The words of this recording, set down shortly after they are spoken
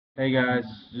Hey guys,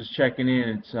 just checking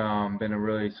in. It's been a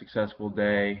really successful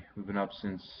day. We've been up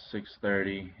since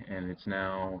 6:30 and it's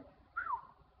now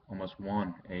almost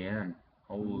 1 a.m.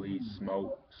 Holy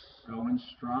smokes. Going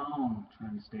strong,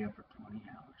 trying to stay up for 20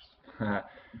 hours.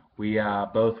 We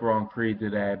both were on Creed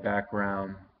today,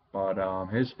 background, but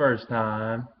his first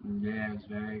time. Yeah, it was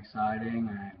very exciting.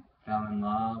 I fell in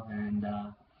love, and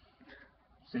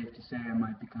safe to say I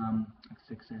might become a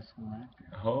successful actor.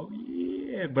 Oh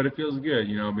yeah, but it feels good,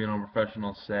 being on a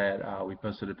professional set. We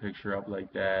posted a picture up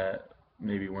like that.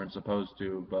 Maybe weren't supposed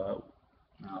to, but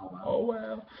Oh well. oh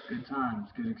well. Good times,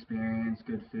 good experience,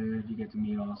 good food. You get to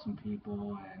meet awesome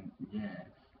people, and yeah,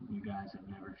 if you guys have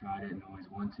never tried it and always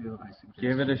want to, I suggest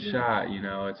Give it you a do. shot,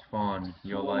 it's fun.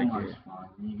 You'll So like much it. fun.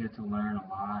 You get to learn a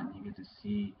lot, and you get to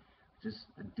see just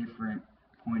a different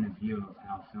point of view of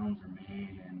how films are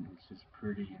made, and it's just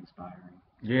pretty inspiring.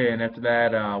 Yeah, and after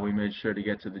that, we made sure to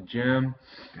get to the gym.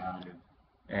 Got it.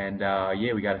 And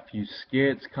yeah, we got a few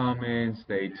skits coming.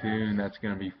 Stay Yes. tuned. That's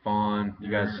gonna be fun.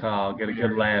 You guys They're get a good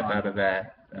very laugh out fun. of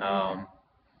that. Yeah.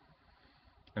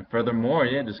 And furthermore,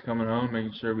 yeah, just coming home,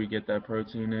 making sure we get that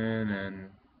protein in, and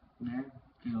Yeah.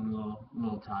 Feeling a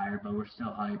little tired, but we're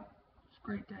still hyped. It's a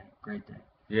great day. Great day.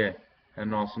 yeah, had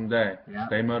an awesome day. Yeah.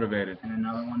 Stay motivated. And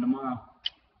another one tomorrow.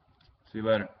 See you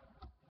later.